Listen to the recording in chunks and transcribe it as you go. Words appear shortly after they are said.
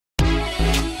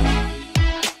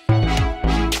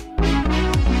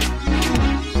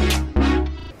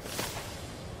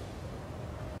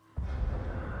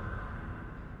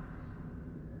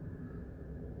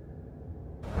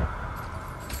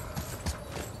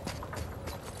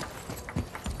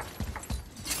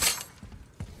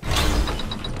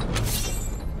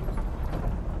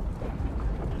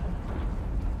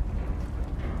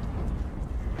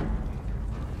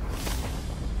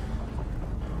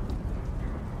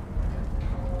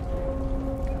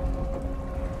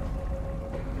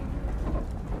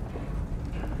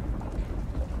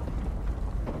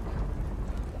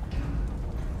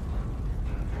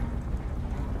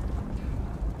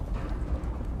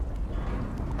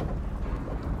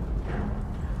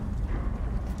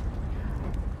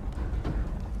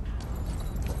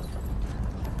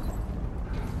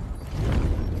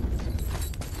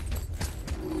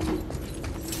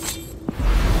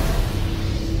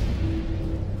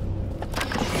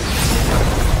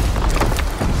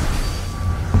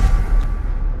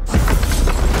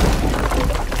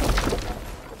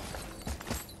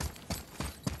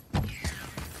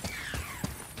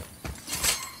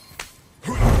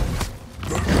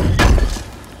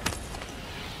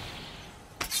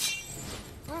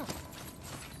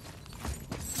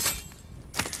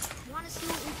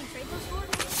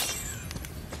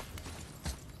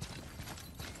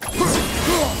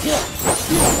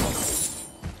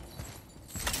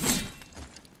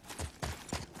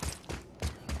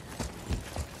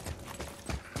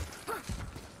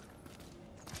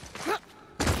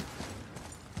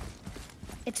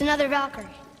It's another Valkyrie.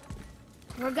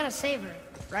 We're gonna save her,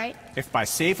 right? If by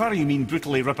save her you mean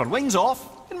brutally rip her wings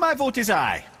off, then my vote is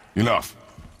aye. Enough.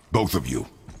 Both of you.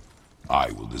 I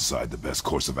will decide the best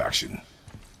course of action.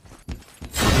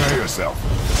 Prepare yourself.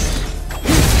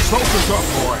 Focus up,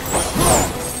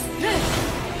 boy.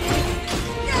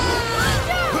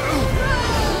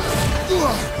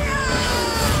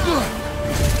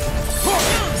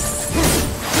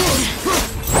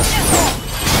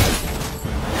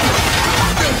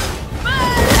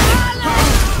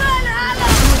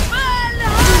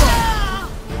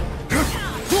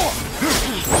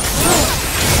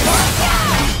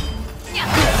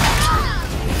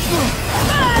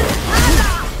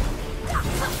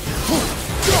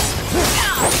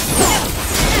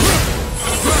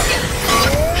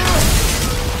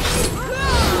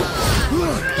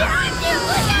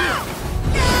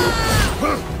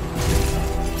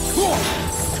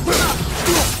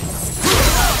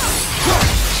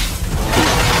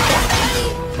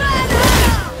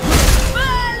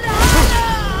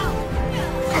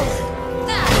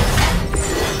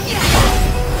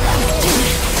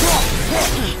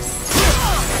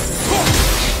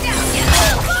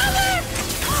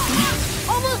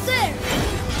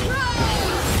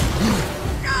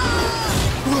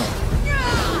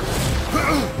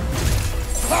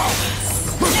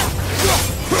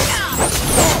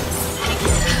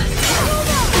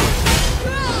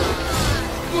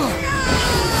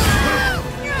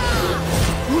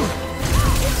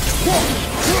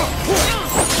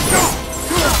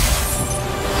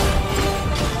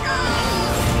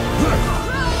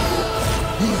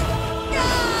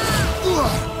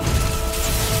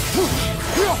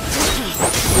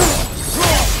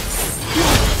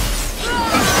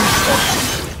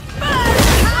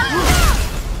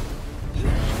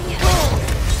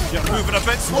 Moving a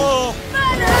bit slow.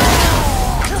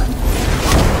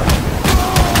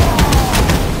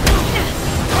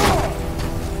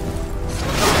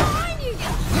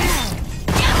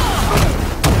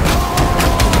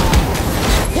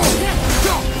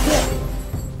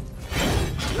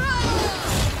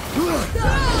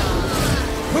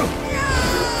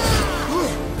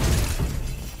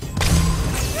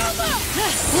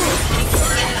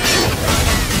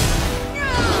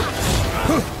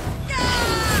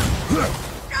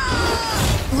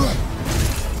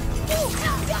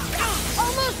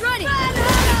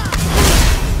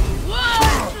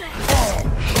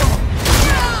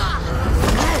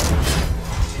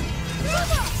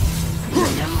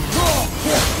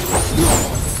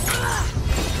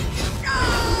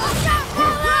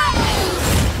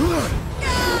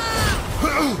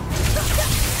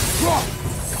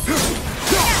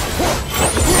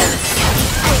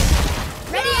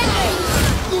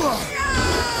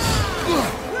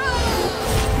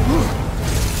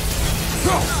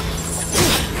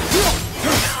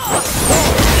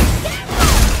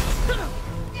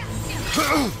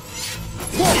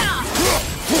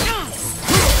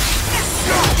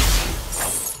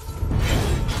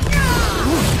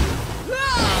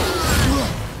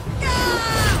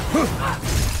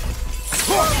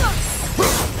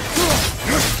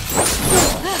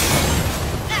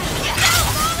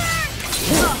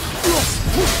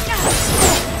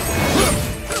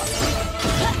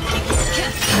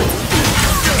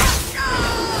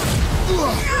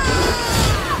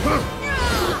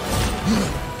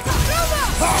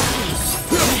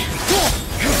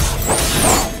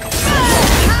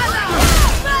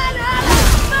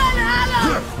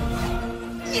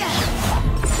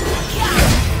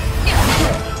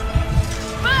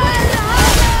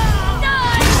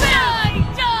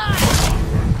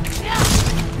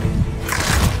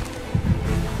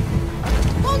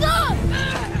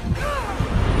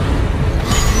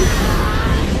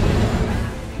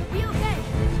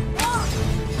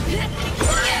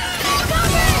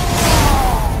 Come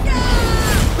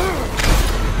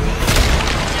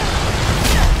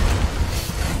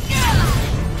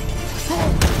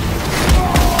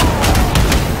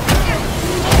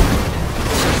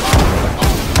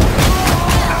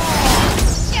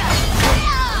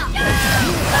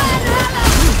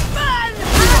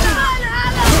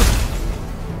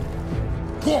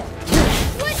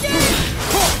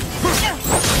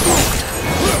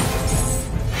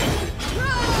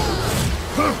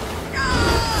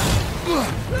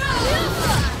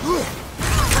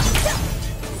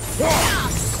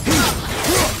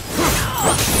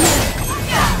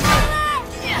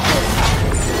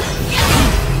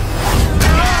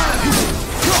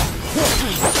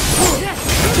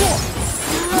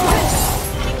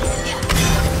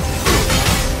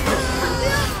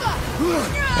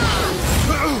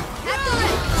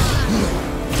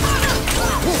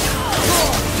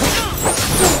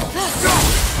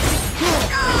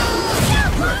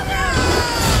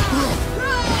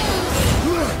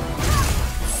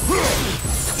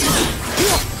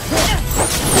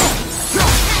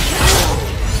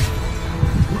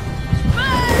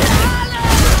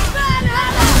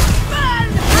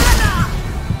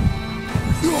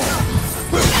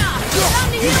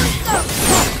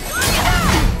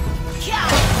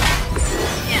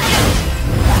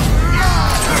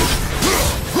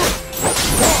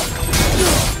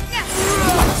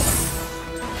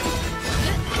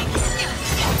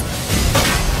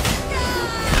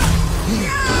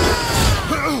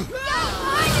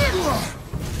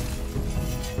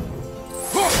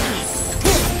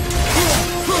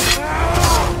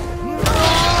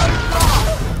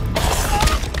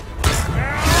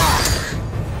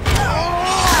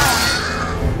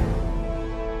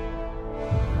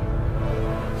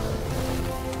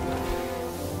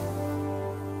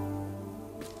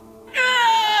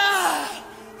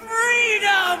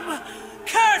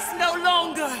curse no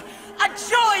longer. A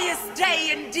joyous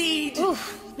day indeed.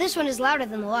 Oof, this one is louder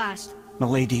than the last.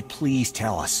 Milady, please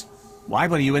tell us. Why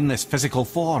were you in this physical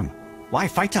form? Why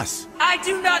fight us? I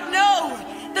do not know.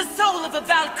 The soul of a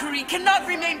Valkyrie cannot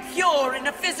remain pure in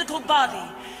a physical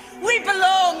body. We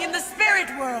belong in the spirit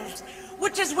world,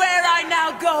 which is where I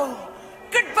now go.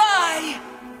 Goodbye!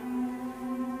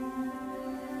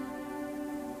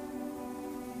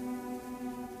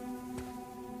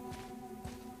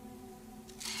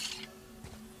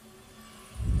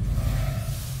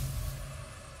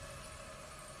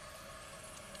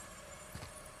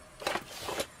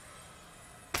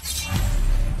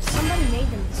 Somebody made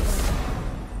them this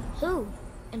way. Who?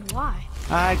 And why?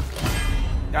 I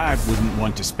wouldn't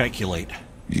want to speculate.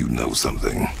 You know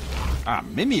something.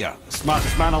 I'm Mimir, the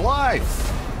smartest man alive.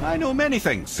 I know many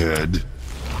things. Head?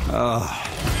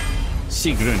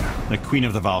 Sigrun, the Queen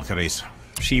of the Valkyries.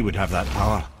 She would have that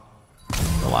power.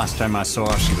 The last time I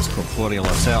saw her, she was corporeal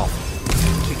herself.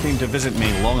 She came to visit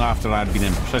me long after I'd been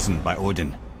imprisoned by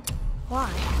Odin.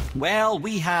 Why? Well,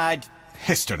 we had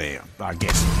history, I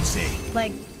guess you could say.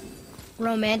 Like,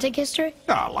 romantic history?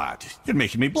 Ah, lad, you're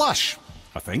making me blush,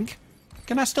 I think.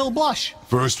 Can I still blush?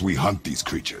 First we hunt these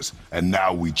creatures, and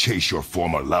now we chase your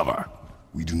former lover.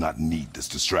 We do not need this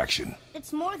distraction.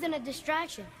 It's more than a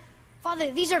distraction.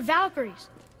 Father, these are Valkyries.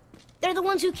 They're the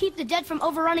ones who keep the dead from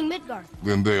overrunning Midgard.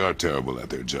 Then they are terrible at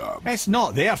their job. It's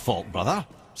not their fault, brother.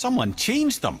 Someone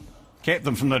changed them. Kept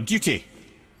them from their duty.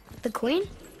 The Queen?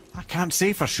 I can't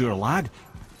say for sure, lad.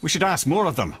 We should ask more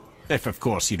of them. If, of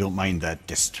course, you don't mind the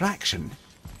distraction.